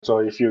So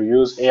if you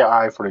use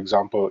AI, for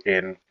example,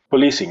 in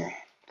policing,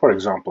 for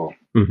example,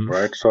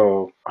 right?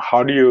 So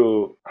how do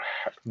you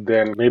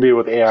then maybe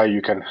with AI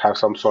you can have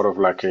some sort of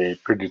like a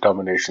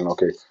predetermination?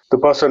 Okay, the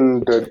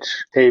person did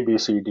A, B,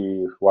 C,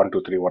 D, 1,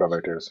 2, 3, whatever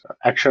it is,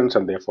 actions,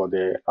 and therefore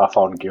they are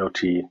found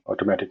guilty,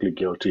 automatically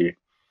guilty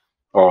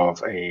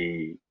of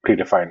a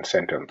predefined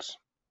sentence.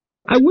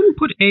 I wouldn't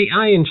put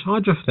AI in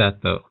charge of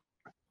that, though.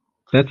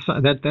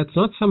 That's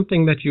not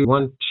something that you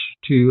want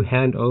to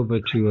hand over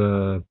to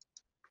a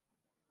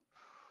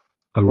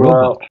Well,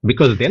 robot,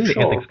 because then the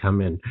ethics sure.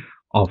 come in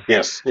of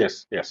Yes.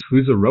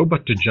 who's a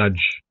robot to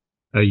judge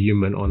a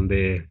human on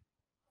their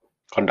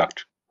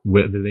Conduct.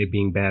 whether they're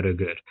being bad or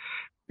good.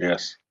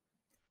 Yes.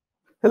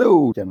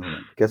 Hello,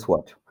 gentlemen. Guess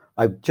what?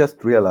 I've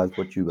just realized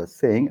what you were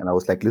saying, and I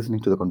was like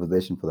listening to the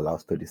conversation for the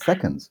last 30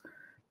 seconds.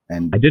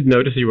 And I did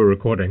notice you were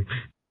recording.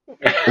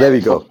 there we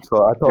go.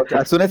 So I thought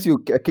as soon as you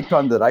kicked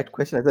on the right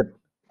question, I said,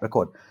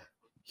 record.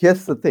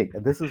 Here's the thing,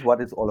 and this is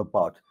what it's all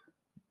about.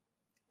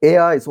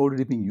 AI is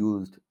already being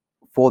used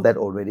for that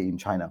already in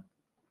China.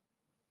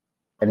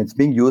 And it's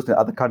being used in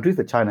other countries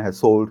that China has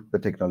sold the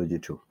technology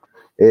to.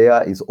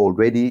 AI is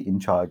already in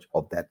charge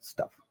of that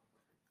stuff.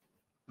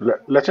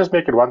 Let's just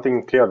make it one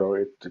thing clear, though.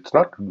 It's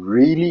not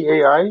really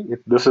AI.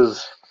 This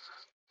is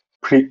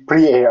pre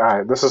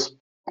AI. This is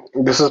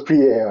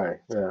pre AI.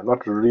 Yeah,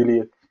 not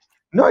really.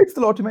 No, it's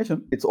still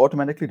automation. It's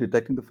automatically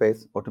detecting the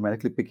face,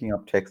 automatically picking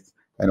up text,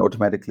 and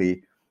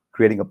automatically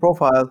creating a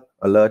profile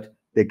alert.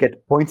 They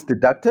get points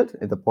deducted,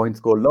 and the points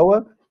go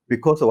lower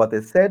because of what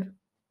they said,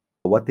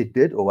 or what they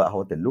did, or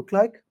how they look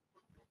like.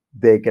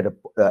 They get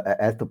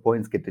as the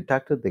points get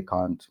deducted, they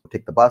can't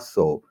take the bus,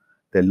 so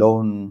their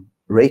loan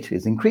rate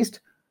is increased.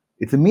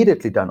 It's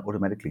immediately done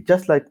automatically,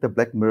 just like the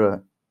Black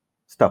Mirror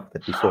stuff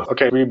that we saw.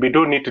 Okay, we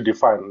do need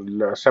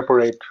to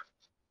separate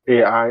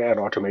AI and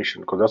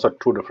automation, because those are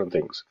two different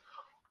things.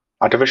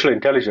 Artificial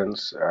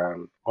intelligence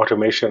and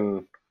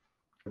automation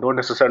don't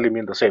necessarily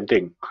mean the same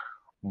thing,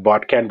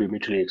 but can be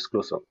mutually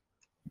exclusive.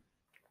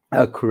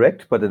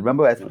 Correct, but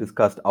remember, as we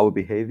discussed, our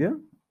behavior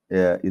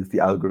is the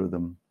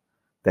algorithm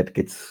that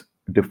gets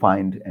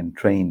defined and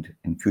trained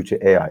in future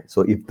AI.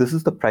 So if this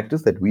is the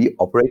practice that we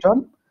operate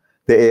on,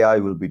 the AI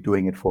will be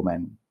doing it for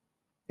man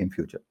in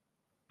future.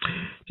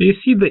 So you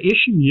see the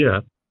issue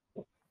here.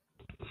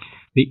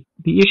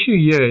 The issue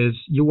here is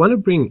you want to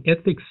bring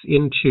ethics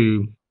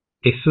into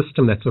a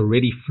system that's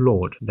already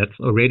flawed, that's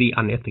already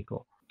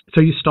unethical.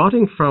 So you're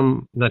starting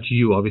from, not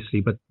you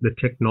obviously, but the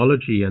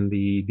technology and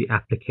the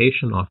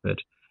application of it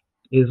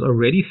is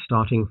already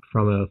starting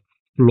from a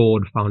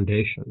flawed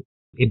foundation.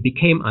 It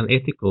became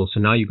unethical, so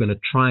now you're going to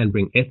try and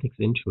bring ethics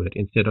into it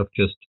instead of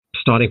just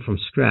starting from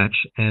scratch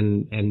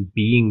and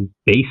being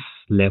base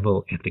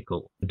level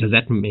ethical. Does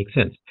that make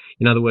sense?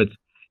 In other words,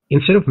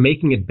 instead of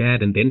making it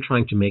bad and then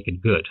trying to make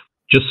it good,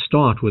 just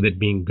start with it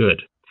being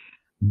good.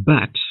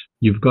 But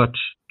you've got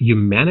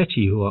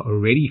humanity who are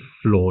already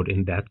flawed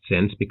in that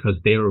sense because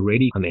they're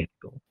already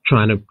unethical,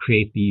 trying to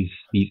create these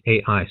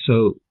AI.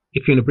 So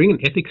if you're going to bring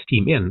an ethics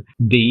team in,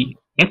 the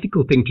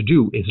ethical thing to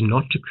do is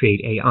not to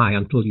create AI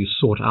until you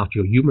sort out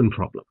your human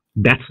problem.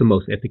 That's the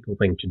most ethical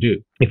thing to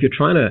do. If you're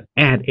trying to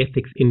add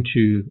ethics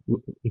into,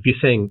 if you're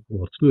saying,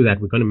 well, screw that,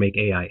 we're going to make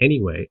AI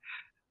anyway,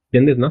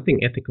 then there's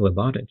nothing ethical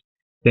about it.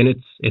 Then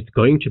it's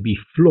going to be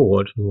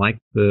flawed like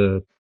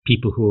the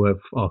people who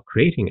are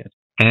creating it.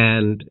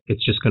 And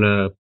it's just going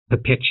to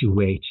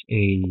perpetuate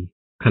a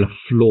kind of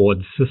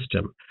flawed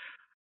system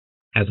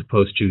as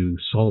opposed to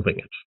solving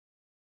it.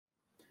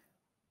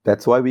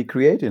 That's why we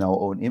create in our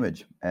own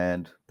image.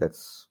 And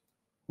that's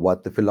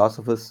what the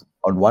philosophers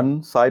on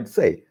one side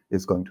say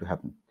is going to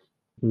happen.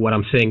 What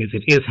I'm saying is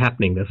it is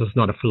happening. This is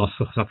not a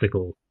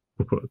philosophical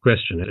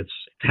question. It's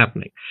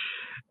happening.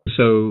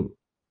 So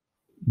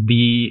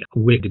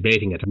we're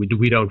debating it.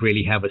 We don't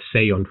really have a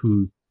say on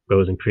who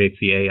goes and creates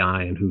the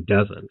AI and who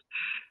doesn't.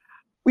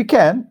 We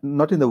can,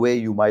 not in the way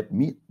you might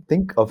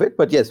think of it,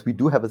 but yes, we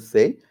do have a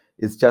say.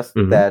 It's just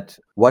that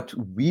what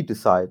we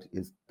decide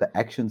is the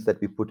actions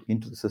that we put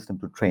into the system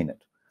to train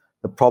it.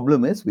 The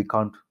problem is we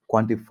can't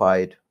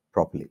quantify it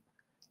properly.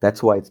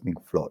 That's why it's being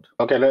flawed.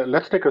 Okay,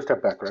 let's take a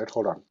step back, right?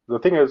 Hold on. The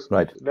thing is,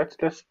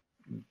 let's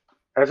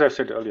as I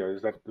said earlier,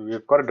 is that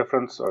we've got a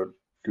difference, or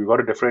you've got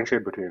to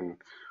differentiate between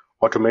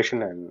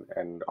automation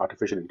and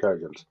artificial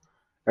intelligence.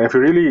 And if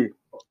you really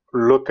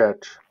look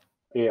at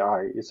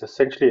AI, it's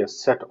essentially a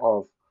set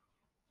of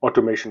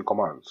automation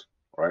commands,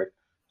 right?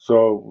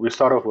 So we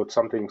start off with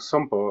something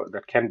simple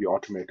that can be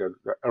automated,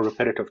 a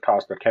repetitive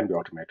task that can be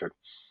automated.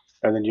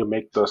 And then you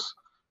make this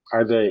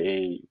either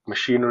a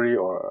machinery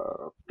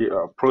or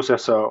a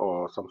processor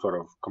or some sort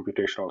of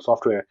computational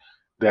software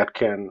that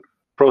can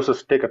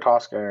take a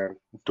task and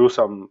do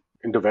some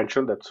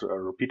intervention that's a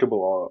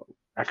repeatable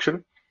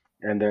action,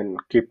 and then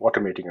keep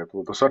automating it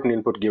with a certain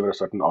input, give it a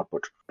certain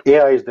output.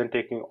 AI is then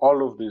taking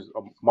all of these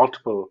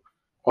multiple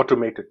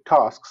automated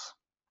tasks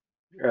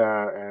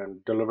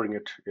and delivering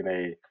it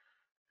in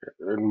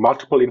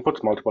multiple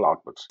inputs, multiple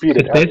outputs.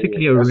 It's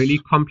basically a really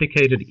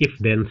complicated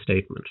if-then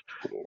statement.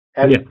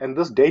 And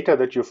this data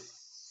that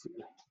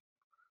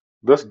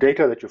this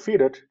data that you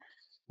feed it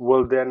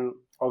will then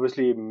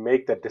obviously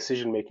make that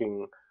decision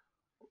making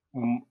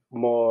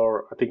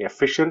more, I think,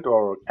 efficient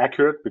or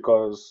accurate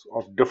because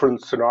of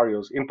different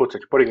scenarios, inputs that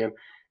you're putting in.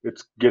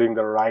 It's getting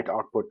the right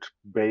output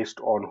based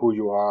on who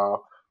you are,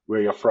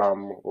 where you're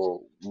from,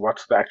 or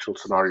what's the actual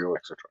scenario,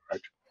 etc.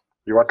 Right?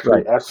 You want to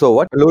right. ask? So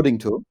what you're alluding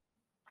to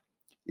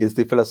is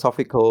the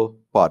philosophical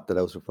part that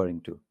I was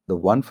referring to. The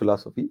one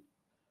philosophy,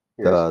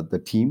 yes. The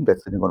team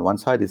that's sitting on one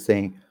side is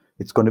saying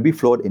it's going to be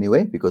flawed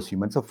anyway because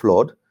humans are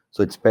flawed.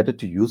 So it's better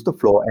to use the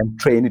flaw and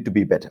train it to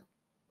be better.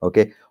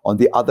 Okay. On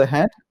the other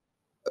hand,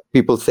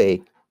 people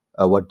say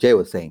what Jay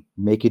was saying,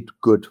 make it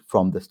good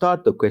from the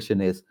start. The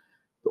question is,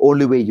 the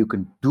only way you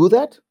can do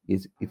that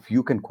is if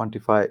you can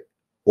quantify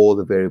all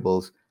the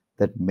variables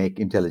that make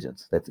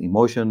intelligence. That's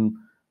emotion,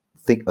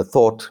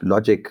 thought,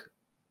 logic,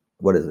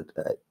 what is it?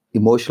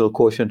 Emotional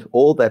quotient,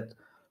 all that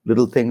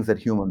little things that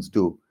humans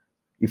do.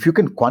 If you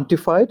can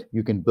quantify it,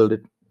 you can build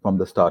it from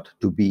the start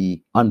to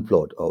be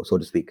unflawed, or so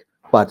to speak.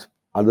 But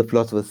other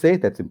philosophers say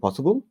that's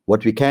impossible.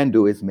 What we can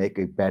do is make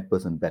a bad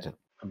person better.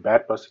 A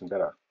bad person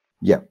better.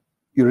 Yeah,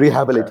 you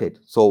rehabilitate.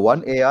 Okay. So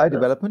one AI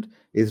development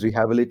is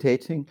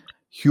rehabilitating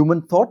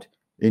human thought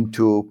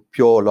into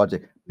pure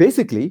logic.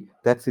 Basically,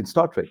 that's in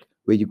Star Trek,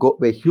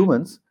 where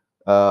humans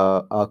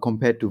are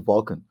compared to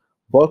Vulcan.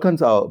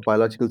 Vulcans are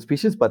biological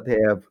species, but they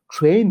have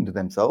trained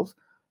themselves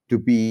to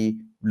be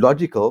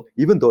logical,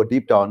 even though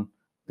deep down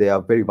they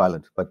are very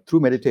violent. But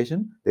through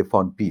meditation, they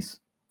found peace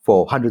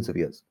for hundreds of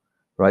years,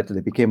 right? So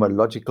they became a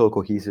logical,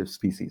 cohesive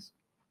species.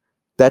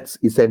 That's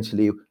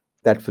essentially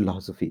that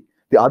philosophy.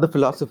 The other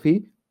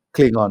philosophy,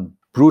 Klingon,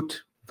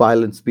 brute,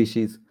 violent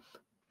species,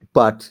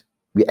 but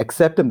we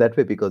accept them that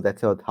way because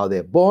that's how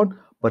they're born.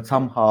 But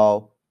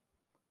somehow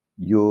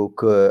you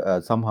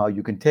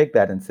can take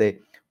that and say,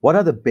 what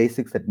are the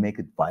basics that make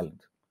it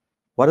violent?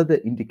 What are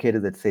the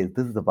indicators that say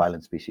this is a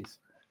violent species?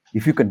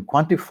 If you can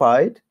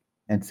quantify it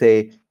and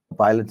say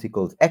violence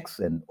equals X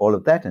and all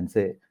of that, and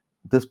say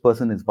this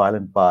person is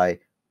violent by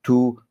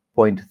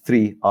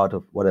 2.3 out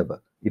of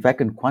whatever. If I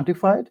can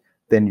quantify it,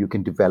 then you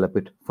can develop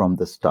it from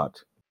the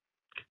start.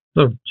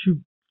 So two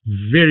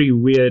very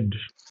weird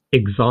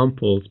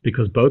examples,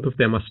 because both of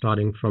them are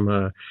starting from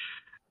a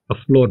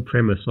flawed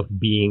premise of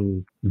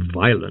being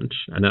violent.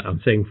 And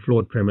I'm saying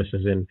flawed premise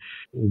as in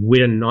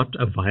we're not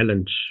a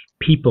violent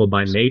people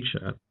by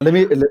nature. Let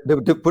me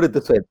put it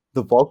this way.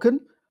 The Vulcan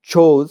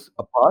chose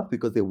a path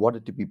because they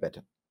wanted to be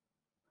better.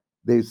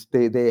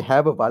 They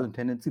have a violent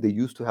tendency. They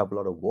used to have a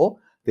lot of war.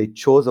 They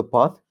chose a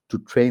path to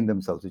train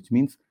themselves, which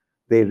means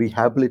they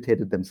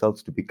rehabilitated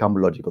themselves to become a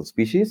logical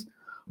species,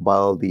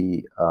 while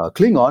the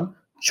Klingon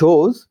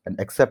chose and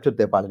accepted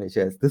their violent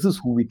nature as this is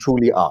who we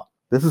truly are.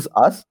 This is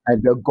us,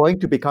 and we're going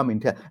to become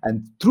intelligent.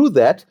 And through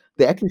that,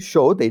 they actually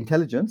showed the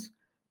intelligence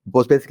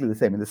was basically the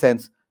same in the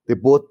sense they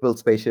both built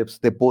spaceships.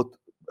 They both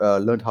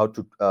learned how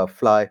to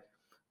fly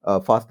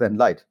faster than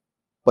light,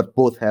 but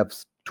both have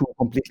two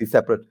completely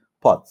separate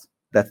paths.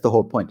 That's the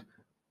whole point.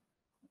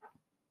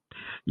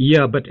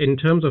 Yeah, but in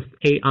terms of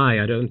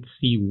AI, I don't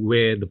see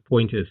where the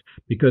point is,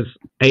 because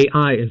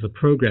AI is a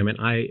program, and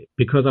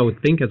because I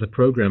would think as a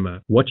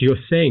programmer, what you're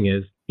saying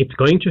is it's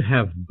going to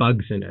have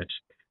bugs in it.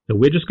 So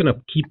we're just going to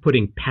keep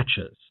putting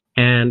patches.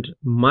 And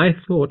my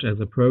thought as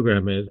a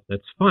programmer is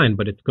that's fine,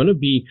 but it's going to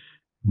be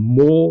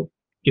more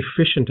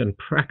efficient and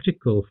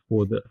practical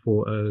for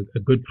a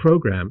good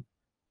program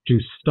to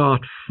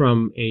start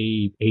from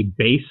a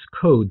base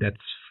code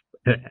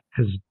that's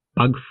as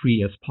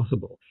bug-free as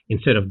possible,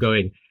 instead of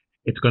going,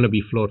 it's going to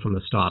be flawed from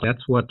the start.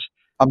 That's what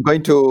I'm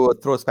going to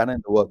throw a spanner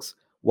in the works.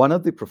 One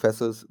of the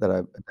professors that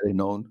I've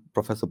known,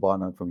 Professor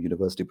Barnard from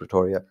University of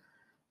Pretoria,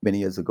 many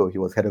years ago, he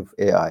was head of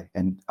AI.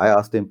 And I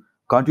asked him,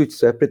 can't you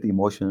separate the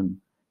emotion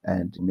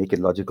and make it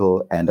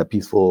logical and a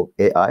peaceful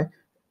AI?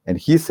 And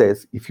he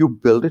says, if you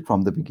build it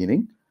from the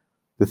beginning,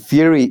 the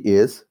theory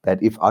is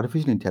that if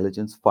artificial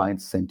intelligence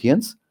finds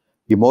sentience,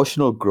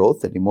 emotional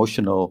growth and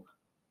emotional,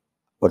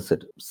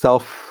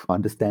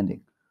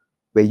 self-understanding,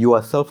 where you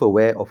are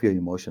self-aware of your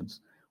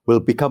emotions, will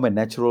become a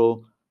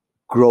natural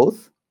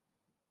growth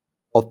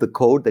of the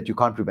code that you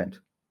can't prevent.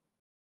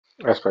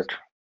 Aspect.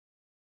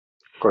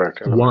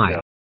 Correct. Why? Yeah.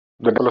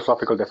 The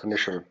philosophical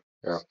definition.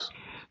 Yeah.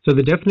 So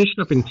the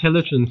definition of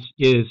intelligence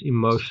is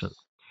emotion.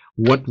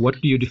 What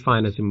do you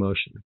define as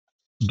emotion?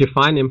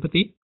 Define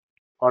empathy?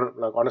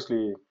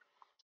 Honestly,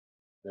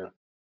 yeah.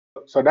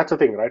 So that's the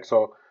thing, right?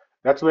 So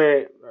that's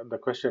where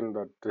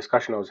the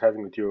discussion I was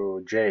having with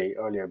you, Jay,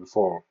 earlier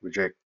before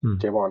Jay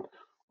came on,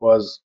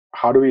 was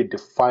how do we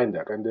define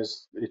that? And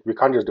we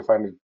can't just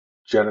define it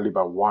generally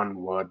by one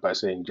word, by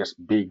saying just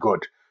be good,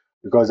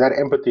 because that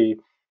empathy,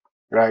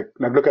 right?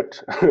 Like look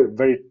at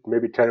very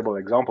maybe terrible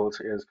examples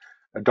is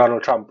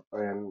Donald Trump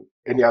and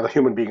any other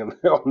human being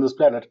on this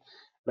planet.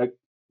 Like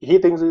he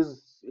thinks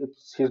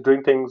he's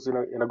doing things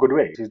in a good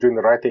way. He's doing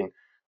the right thing,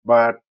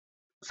 but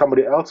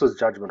somebody else's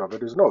judgment of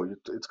it is no,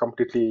 it's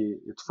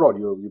flawed.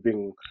 You're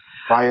being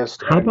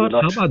biased and you're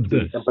not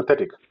being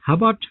empathetic. How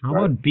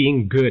about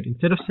being good?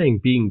 Instead of saying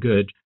being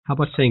good, how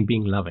about saying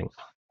being loving?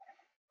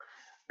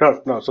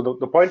 No. So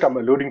the point I'm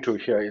alluding to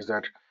here is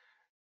that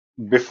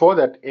before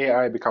that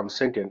AI becomes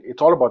sentient,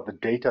 it's all about the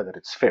data that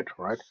it's fed,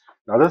 right?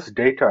 Now, this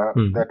data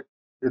that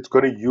it's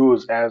going to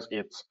use as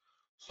its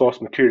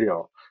source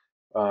material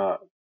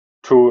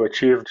to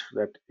achieve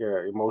that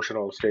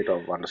emotional state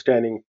of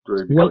understanding.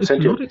 Well,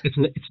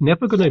 it's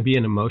never going to be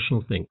an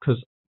emotional thing,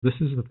 because this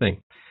is the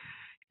thing.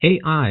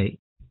 AI,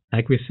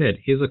 like we said,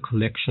 is a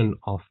collection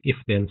of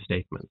if-then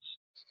statements.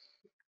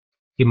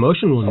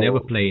 Emotion will never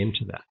play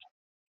into that.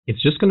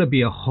 It's just going to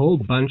be a whole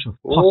bunch of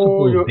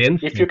possible then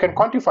statements. If you can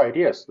quantify it,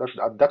 yes,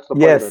 that's the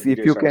point. Yes, if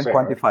you can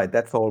quantify, right?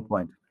 That's the whole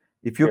point.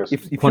 If you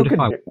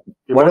can,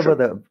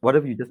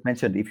 whatever you just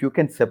mentioned, if you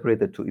can separate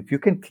the two, if you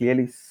can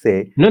clearly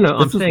say, no,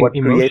 I'm saying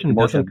emotion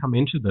doesn't come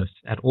into this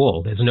at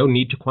all. There's no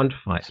need to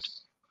quantify it.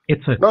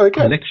 It's a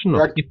collection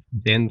of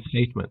if-then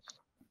statements.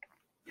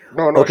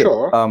 Okay.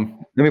 Sure.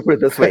 Let me put it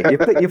this way: if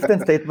the if-then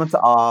statements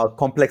are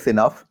complex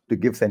enough to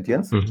give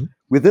sentience,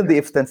 within the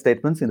if-then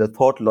statements, in the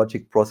thought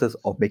logic process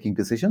of making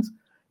decisions,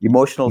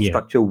 emotional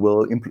structure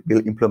will be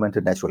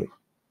implemented naturally.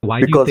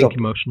 Why do you think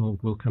emotional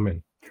will come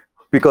in?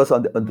 Because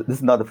this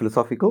is not the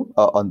philosophical.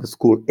 On the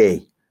school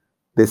A,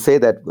 they say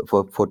that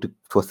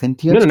for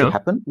sentience to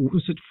happen.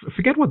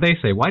 Forget what they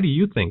say. Why do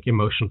you think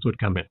emotions would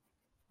come in?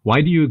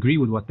 Why do you agree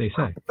with what they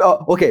say?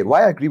 Okay,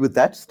 why I agree with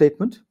that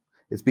statement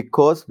is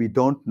because we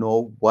don't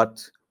know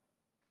what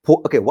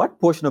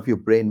portion of your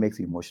brain makes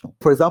you emotional.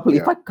 For example,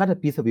 if I cut a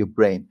piece of your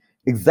brain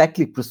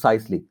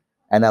precisely,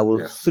 and I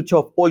will switch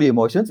off all your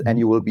emotions, and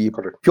you will be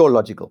pure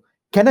logical.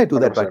 Can I do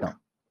 100%. That right now?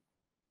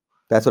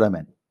 That's what I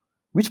meant.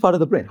 Which part of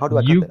the brain? How do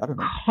I cut that? I don't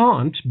know. You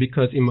can't,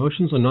 because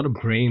emotions are not a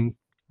brain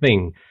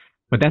thing.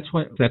 But that's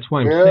why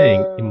I'm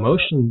saying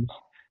emotions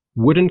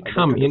wouldn't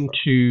come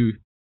into.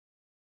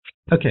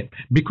 Okay,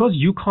 because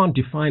you can't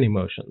define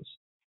emotions.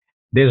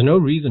 There's no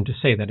reason to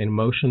say that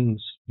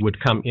emotions would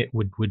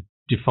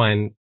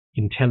define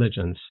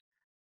intelligence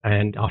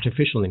and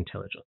artificial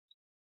intelligence.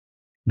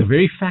 The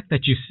very fact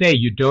that you say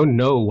you don't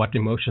know what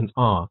emotions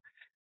are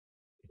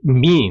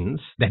means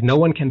that no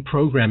one can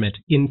program it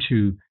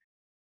into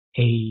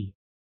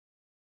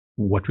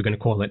what we're going to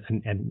call it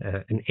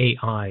an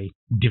AI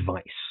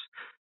device.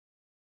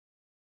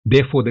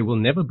 Therefore, there will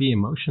never be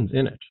emotions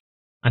in it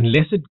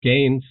unless it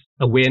gains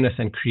awareness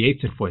and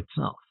creates it for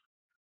itself.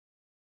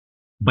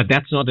 But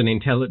that's not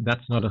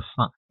that's not a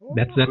sign.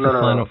 That's a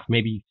sign of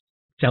maybe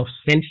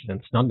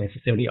self-sentience, not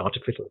necessarily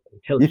artificial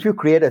intelligence. If you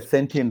create a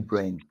sentient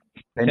brain,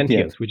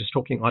 sentience, we're just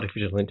talking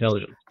artificial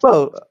intelligence.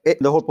 Well,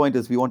 the whole point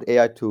is we want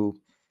AI to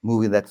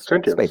move in that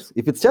space.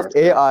 If it's just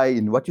AI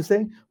in what you're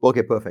saying,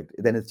 okay, perfect.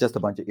 Then it's just a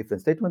bunch of if-then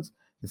statements.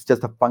 It's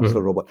just a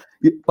functional robot.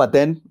 But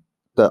then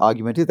the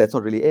argument is that's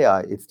not really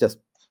AI. It's just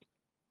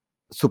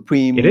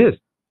supreme. It is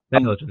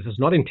intelligence. It's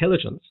not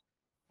intelligence.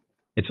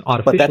 It's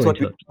artificial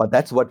intelligence. But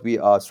that's what we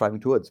are striving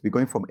towards. We're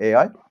going from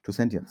AI to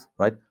sentience,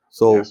 right?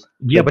 So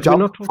but we're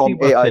not talking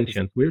about AI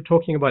sentience. We're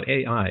talking about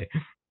AI.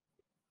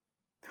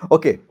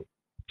 Okay.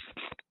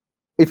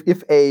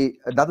 If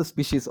another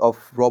species of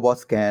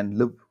robots can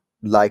live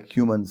like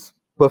humans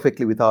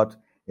perfectly without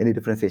any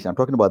differentiation, I'm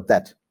talking about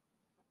that.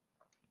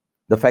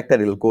 The fact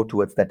that it'll go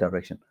towards that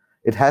direction.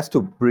 It has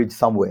to bridge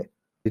somewhere.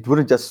 It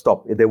wouldn't just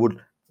stop. They would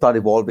start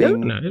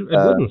evolving. No,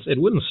 it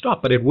wouldn't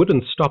stop, but it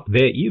wouldn't stop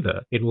there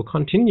either. It will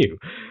continue.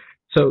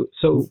 So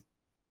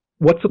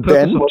what's the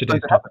purpose of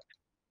today's topic?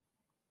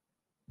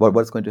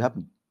 What's going to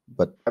happen?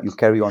 But you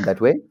carry on that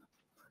way.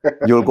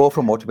 You'll go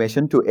from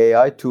automation to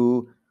AI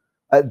to...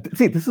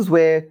 see, this is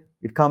where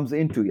it comes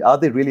into, are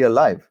they really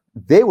alive?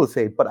 They will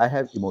say, but I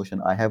have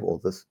emotion, I have all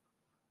this.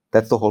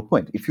 That's the whole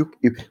point. If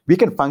we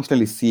can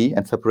functionally see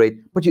and separate,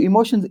 but your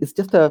emotions is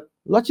just a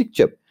logic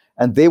chip.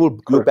 And they will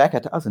look back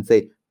at us and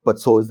say, but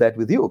so is that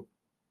with you.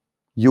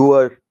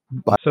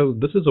 So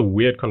this is a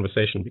weird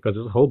conversation because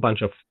there's a whole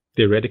bunch of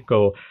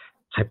theoretical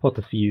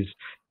hypotheses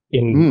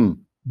in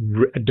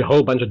a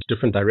whole bunch of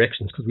different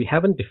directions, because we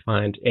haven't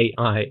defined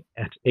AI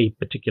at a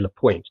particular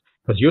point.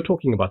 Because you're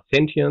talking about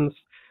sentience,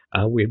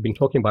 we've been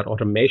talking about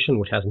automation,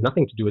 which has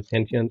nothing to do with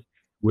sentience.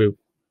 We're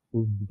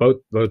both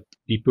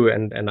Deepu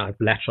and I've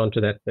latched onto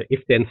that, the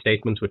if-then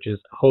statements, which is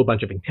a whole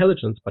bunch of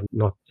intelligence, but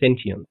not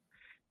sentience.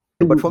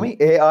 But for me,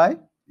 AI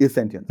is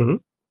sentience.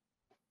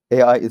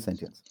 AI is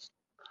sentience.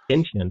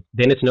 Sentient,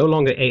 then it's no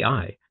longer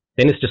AI.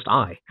 Then it's just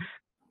I.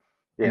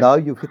 Yeah. Now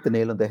you've hit the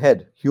nail on the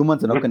head.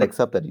 Humans are not going to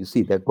accept that. You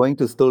see, they're going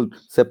to still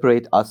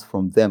separate us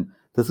from them.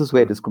 This is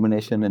where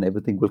discrimination and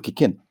everything will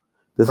kick in.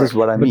 This is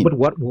what I mean.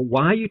 But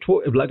why are you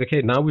talking? Like,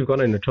 okay, now we've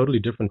gone in a totally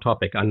different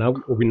topic, and now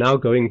we're now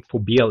going for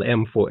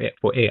BLM for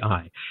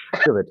AI.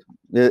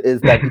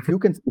 Is that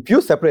if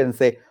you separate and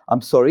say,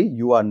 "I'm sorry,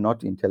 you are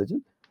not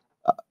intelligent,"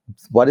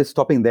 what is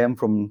stopping them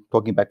from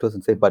talking back to us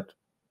and say, "But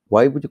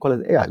why would you call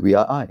it AI? We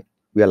are I.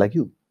 We are like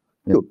you."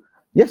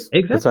 Yes,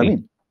 exactly. That's what I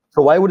mean.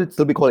 So why would it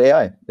still be called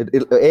AI?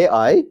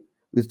 AI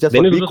is just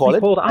what we call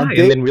it.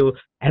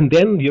 And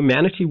then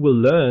humanity will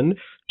learn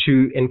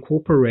to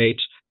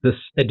incorporate this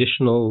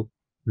additional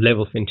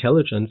level of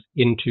intelligence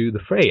into the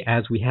fray,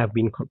 as we have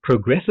been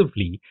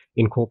progressively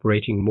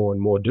incorporating more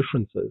and more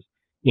differences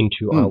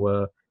into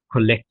our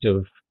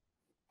collective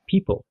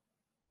people.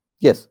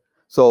 Yes.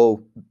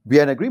 So we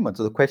are in agreement.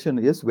 So the question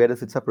is, where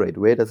does it separate?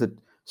 Where does it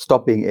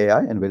stop being AI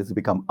and where does it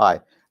become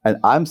I? And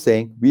I'm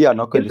saying we are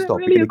not going to stop.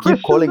 Really We're going to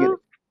keep calling it.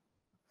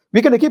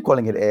 We're going to keep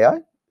calling it AI.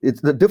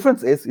 It's the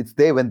difference is it's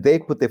there when they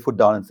put their foot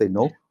down and say,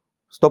 no,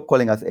 stop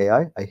calling us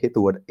AI. I hate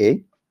the word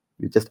A.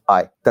 You're just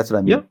I. That's what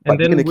I mean. Yeah, and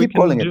then we keep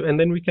calling it. And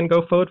then we can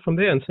go forward from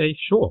there and say,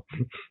 sure.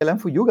 LM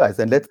for you guys,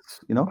 and let's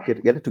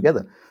get it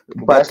together.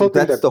 But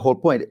that's the whole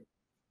point.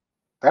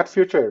 That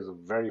future is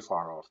very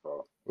far off,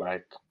 though.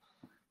 Like,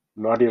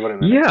 not even in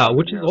the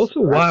which is also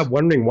why I'm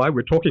wondering why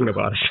we're talking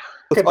about it.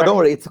 Oh, don't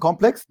worry, it's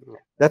complex.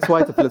 That's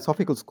why it's a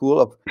philosophical school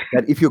of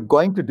that. If you're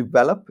going to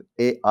develop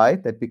AI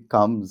that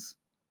becomes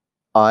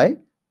I,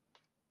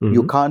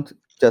 you can't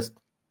just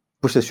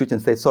push the switch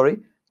and say, sorry,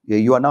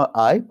 you are now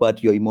I,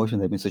 but your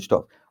emotions have been switched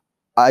off.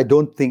 I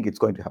don't think it's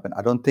going to happen.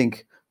 I don't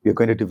think we're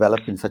going to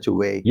develop in such a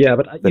way. Yeah,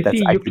 but you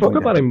see, you talk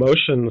about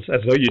emotions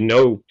as though you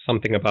know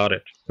something about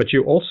it, but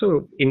you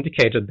also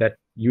indicated that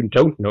you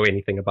don't know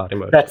anything about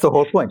emotions. That's the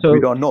whole point. So, we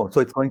don't know,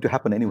 so it's going to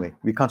happen anyway.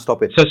 We can't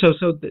stop it.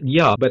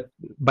 Yeah, but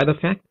by the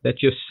fact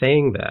that you're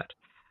saying that,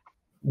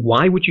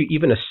 why would you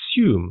even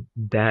assume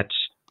that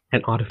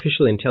an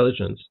artificial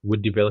intelligence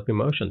would develop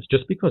emotions?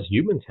 Just because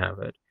humans have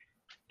it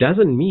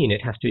doesn't mean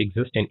it has to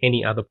exist in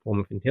any other form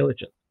of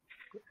intelligence.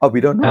 Oh,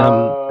 we don't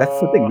know. That's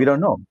the thing. We don't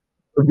know.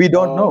 We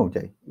don't know,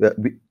 Jay.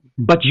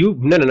 But you,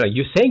 no.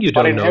 You're saying you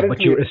don't know,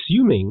 but you're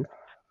assuming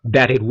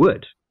that it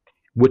would,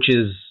 which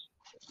is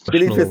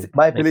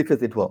my belief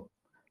is it will.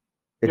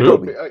 It will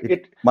be.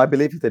 My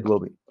belief is it will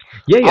be.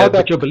 Yeah,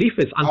 but your belief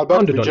is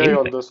unfounded on anything.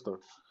 On this, though.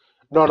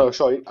 No,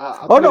 sure.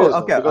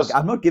 Okay.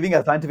 I'm not giving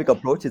a scientific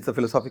approach. It's a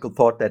philosophical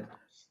thought that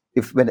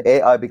when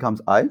AI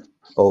becomes I,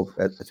 or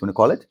as you want to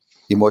call it,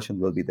 emotion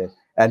will be there,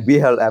 and we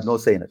have no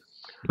say in it.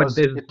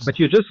 But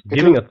you're just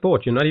giving a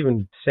thought. You're not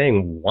even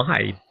saying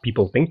why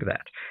people think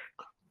that.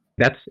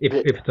 That's if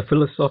it's a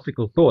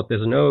philosophical thought.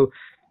 There's no.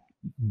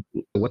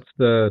 What's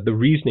the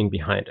reasoning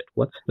behind it?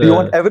 Do you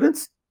want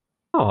evidence?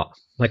 Oh,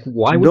 like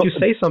why would you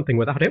say something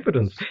without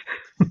evidence?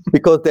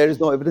 Because there is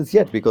no evidence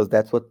yet. Because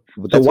that's what.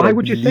 So why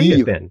would you say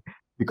it then?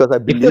 Because I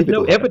believe if there's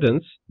no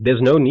evidence,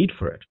 there's no need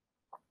for it.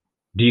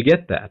 Do you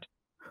get that?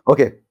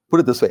 Okay, put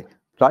it this way.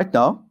 Right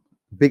now,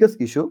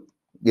 biggest issue,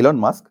 Elon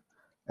Musk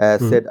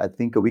said, I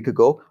think a week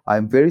ago,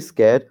 I'm very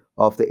scared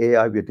of the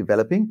AI we're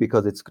developing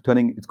because it's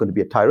going to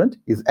be a tyrant.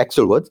 His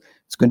actual words,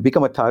 it's going to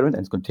become a tyrant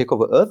and it's going to take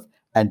over Earth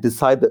and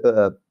decide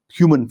the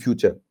human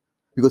future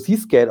because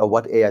he's scared of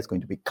what AI is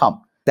going to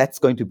become. That's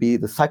going to be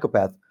the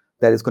psychopath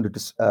that is going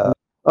to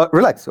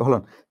relax. Hold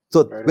on.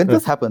 So when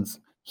this happens,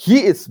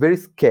 he is very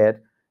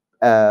scared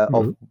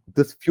of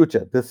this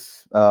future,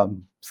 this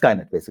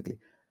Skynet, basically.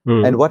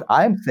 And what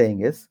I'm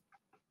saying is,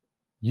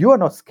 you are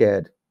not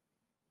scared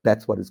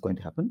that's what is going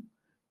to happen.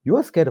 You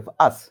are scared of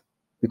us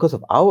because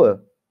of our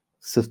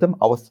system,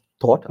 our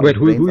thought. Wait,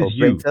 who is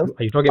you?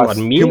 Are you talking about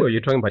me or are you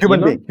talking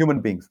about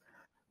human beings?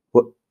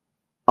 Well,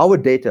 our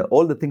data,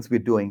 all the things we're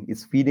doing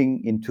is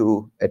feeding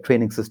into a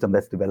training system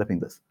that's developing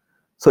this.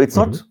 So it's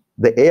not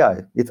the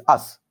AI, it's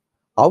us.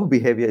 Our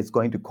behavior is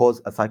going to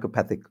cause a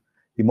psychopathic,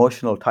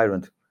 emotional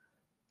tyrant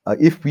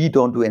if we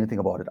don't do anything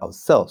about it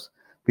ourselves.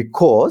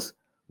 Because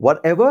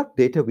whatever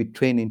data we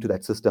train into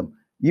that system,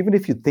 even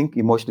if you think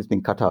emotion is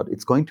being cut out,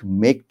 it's going to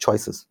make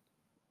choices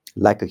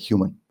like a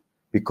human,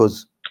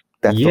 because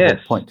that's the whole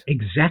point.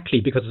 Exactly,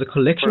 because it's a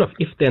collection of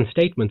if-then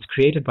statements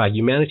created by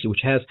humanity,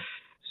 which has...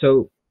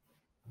 So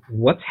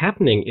what's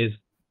happening is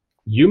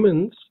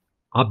humans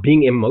are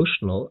being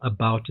emotional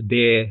about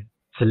their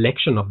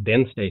selection of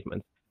then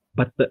statements,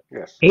 but the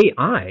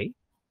AI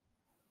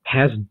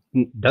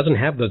doesn't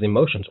have those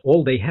emotions.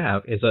 All they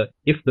have is a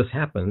if this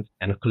happens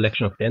and a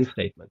collection of then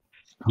statements.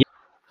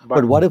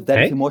 But what if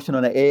that is emotion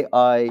on an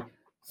AI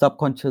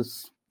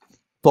subconscious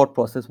thought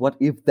process? What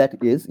if that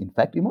is in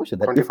fact emotion?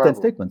 That if then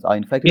statements are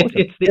in fact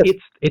emotion.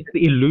 It's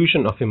the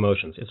illusion of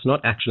emotions. It's not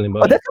actual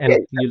emotion. Oh, that's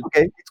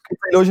okay.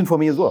 It's an illusion for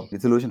me as well.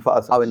 It's illusion for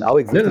us. Our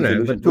existence is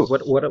illusion too.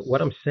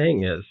 What I'm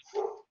saying is,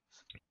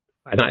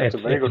 and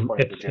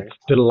it's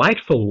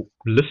delightful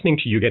listening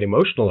to you get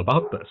emotional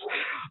about this,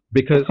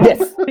 because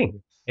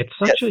it's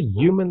such a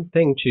human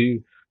thing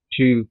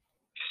to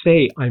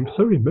say I'm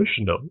so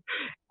emotional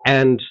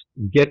and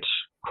get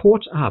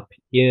caught up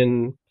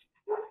in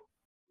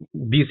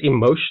these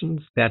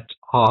emotions that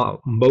are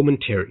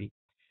momentary,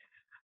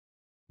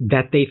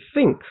 that they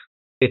think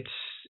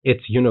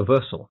it's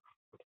universal.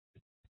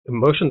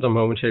 Emotions are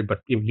momentary, but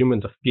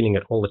humans are feeling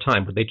it all the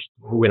time. But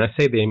when I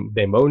say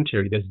they're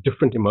momentary, there's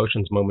different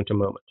emotions moment to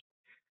moment.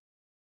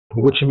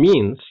 Which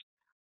means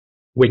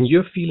when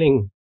you're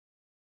feeling,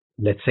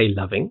 let's say,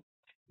 loving,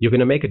 you're going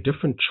to make a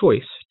different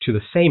choice to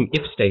the same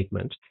if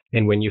statement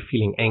than when you're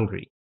feeling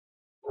angry.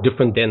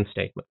 Different then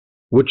statement,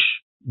 which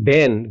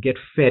then get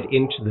fed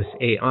into this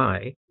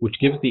AI, which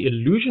gives the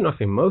illusion of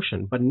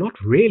emotion, but not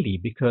really,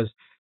 because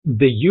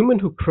the human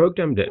who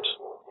programmed it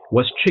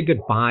was triggered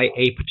by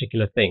a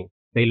particular thing.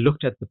 They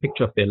looked at the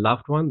picture of their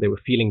loved one, they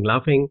were feeling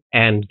loving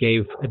and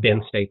gave a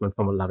then statement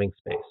from a loving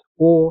space.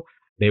 Or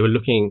they were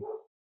looking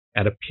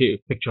at a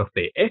picture of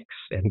their ex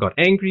and got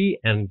angry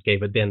and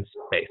gave a then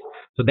space.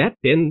 So that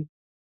then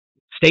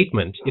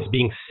statement is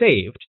being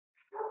saved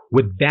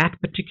with that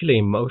particular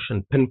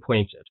emotion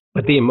pinpointed.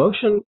 But the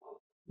emotion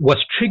was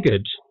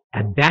triggered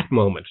at that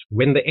moment.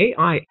 When the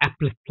AI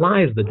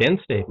applies the then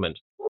statement,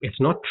 it's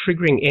not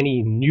triggering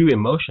any new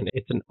emotion.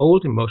 It's an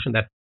old emotion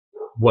that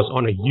was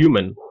on a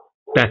human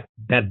that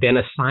then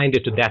assigned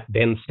it to that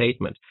then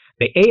statement.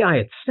 The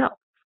AI itself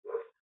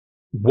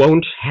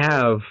won't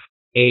have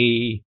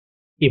a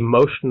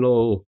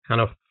emotional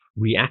kind of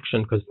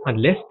reaction, because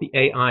unless the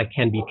AI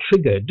can be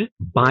triggered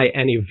by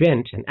an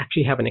event and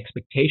actually have an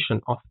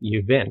expectation of the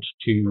event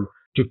to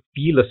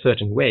feel a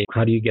certain way,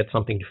 how do you get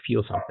something to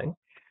feel something?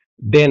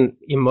 Then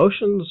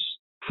emotions,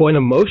 for an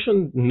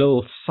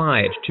emotional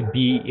side to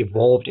be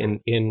evolved in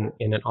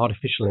an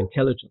artificial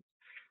intelligence,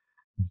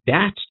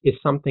 that is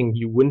something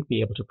you wouldn't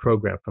be able to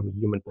program from a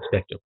human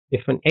perspective.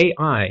 If an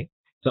AI,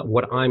 so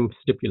what I'm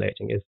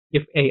stipulating is,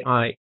 if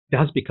AI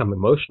does become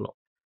emotional,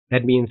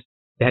 that means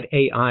that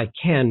AI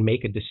can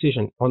make a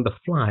decision on the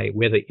fly,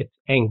 whether it's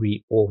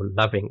angry or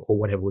loving or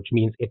whatever, which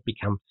means it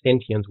becomes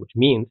sentient, which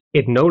means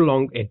it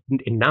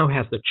now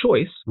has the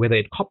choice whether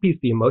it copies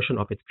the emotion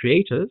of its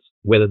creators,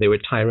 whether they were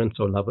tyrants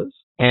or lovers,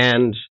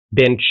 and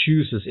then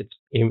chooses its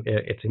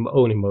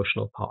own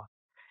emotional path.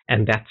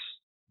 And that's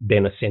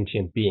then a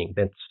sentient being.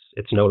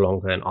 It's no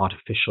longer an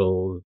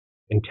artificial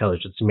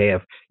intelligence. It may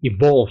have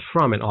evolved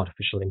from an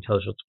artificial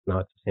intelligence, but now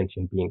it's a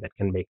sentient being that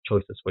can make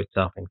choices for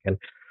itself and can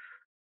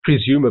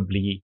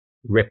presumably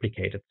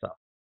replicate itself.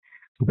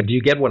 But do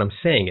you get what I'm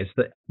saying? Is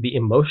that the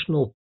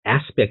emotional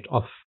aspect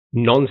of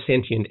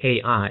non-sentient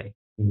AI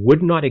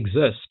would not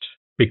exist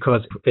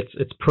because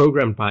it's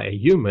programmed by a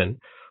human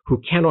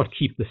who cannot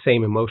keep the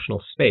same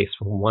emotional space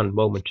from one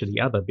moment to the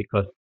other,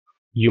 because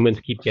humans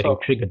keep getting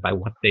triggered by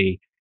what they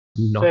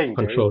not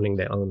controlling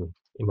their own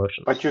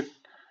emotions. But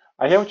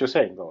I hear what you're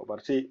saying though.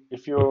 But see,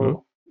 if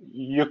you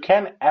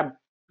can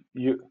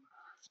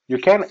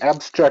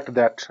abstract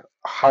that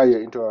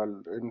higher into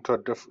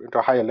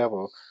a higher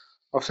level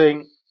of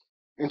saying,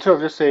 instead of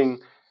just saying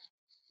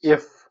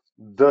if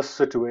this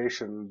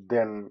situation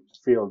then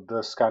feel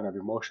this kind of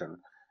emotion,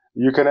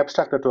 you can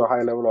abstract that to a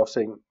higher level of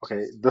saying,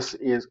 okay, this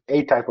is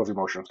a type of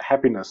emotion.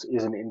 Happiness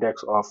is an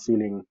index of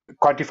feeling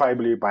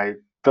quantifiably by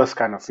this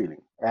kind of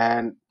feeling.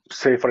 And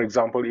say, for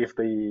example, if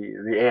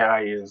the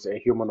AI is a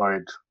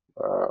humanoid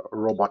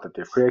robot that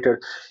they've created,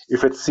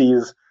 if it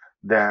sees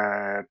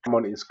that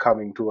someone is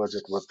coming towards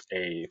it with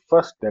a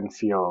first then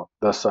feel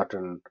the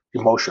certain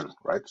emotion,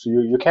 right? So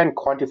you can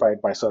quantify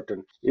it by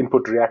certain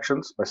input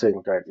reactions by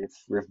saying that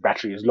if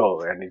battery is low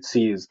and it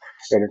sees,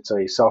 and it's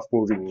a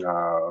self-moving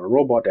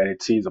robot and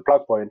it sees a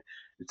plug point,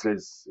 it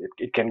says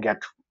it can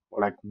get,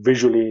 like,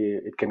 visually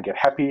it can get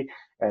happy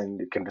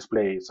and it can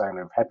display a sign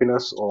of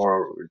happiness,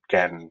 or it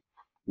can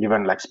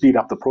even like speed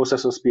up the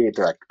processor speed,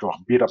 like to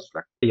beat up,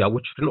 like, yeah,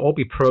 which can all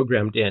be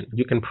programmed in.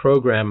 You can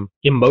program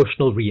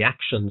emotional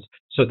reactions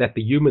so that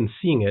the human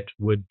seeing it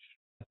would,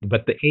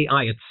 but the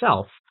AI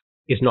itself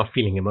is not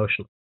feeling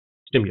emotional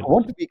stimulus. I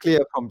want to be clear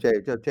from Jay.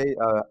 Jay,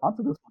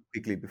 answer this one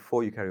quickly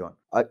before you carry on.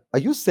 Are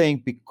you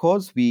saying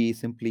because we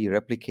simply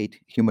replicate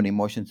human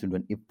emotions into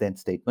an if-then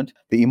statement,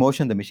 the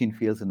emotion the machine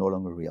feels is no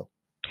longer real?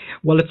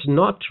 Well, it's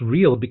not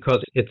real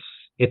because it's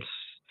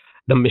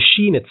the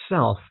machine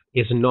itself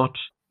is not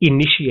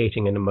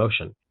initiating an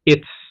emotion.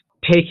 It's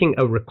taking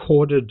a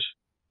recorded.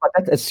 But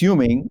that's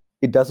assuming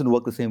it doesn't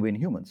work the same way in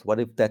humans.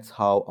 What if that's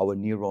how our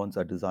neurons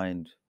are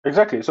designed?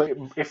 Exactly. So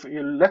if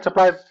let's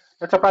apply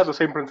the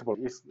same principle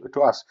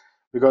to us,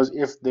 because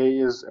if there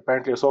is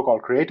apparently a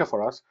so-called creator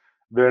for us,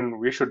 then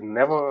we should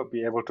never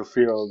be able to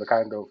feel the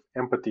kind of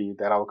empathy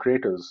that our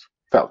creators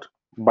felt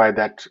by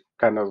that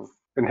kind of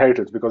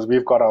inheritance, because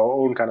we've got our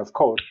own kind of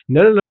code.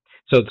 No.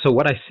 So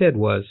what I said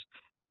was,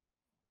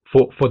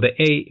 for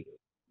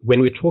when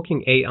we're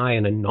talking AI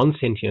in a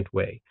non-sentient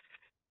way,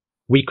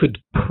 we could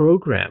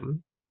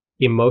program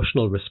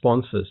emotional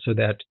responses so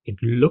that it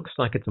looks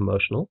like it's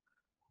emotional,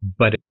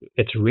 but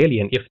it's really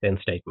an if-then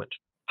statement.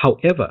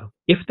 However,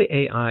 if the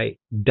AI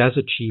does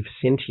achieve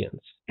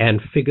sentience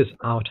and figures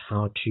out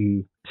how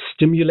to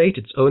stimulate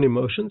its own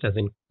emotions, as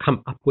in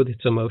come up with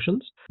its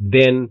emotions,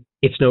 then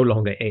it's no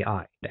longer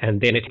AI.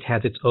 And then it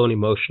has its own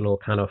emotional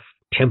kind of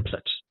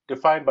template.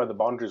 Defined by the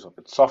boundaries of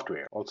its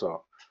software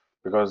also,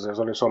 because there's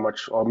only so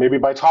much, or maybe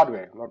by its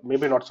hardware,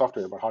 maybe not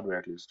software, but hardware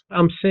at least. What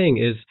I'm saying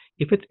is,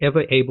 if it's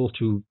ever able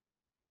to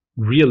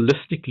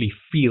realistically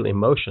feel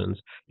emotions,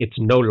 it's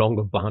no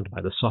longer bound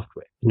by the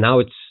software. Now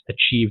it's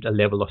achieved a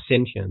level of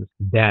sentience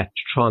that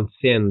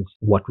transcends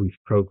what we've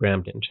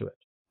programmed into it.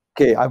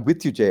 Okay, I'm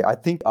with you, Jay. I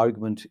think the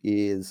argument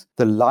is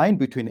the line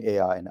between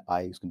AI and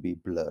I is going to be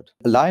blurred.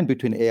 The line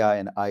between AI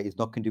and I is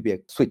not going to be a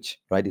switch,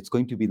 right? It's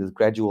going to be this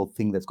gradual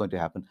thing that's going to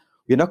happen.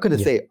 We're not going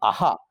to say,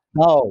 aha,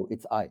 now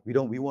it's I.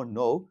 We won't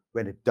know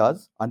when it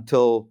does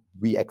until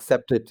we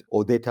accept it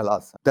or they tell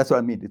us. That's what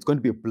I mean. It's going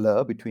to be a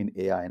blur between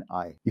AI and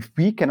I. If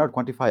we cannot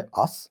quantify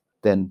us,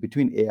 then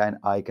between AI and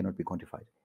I cannot be quantified.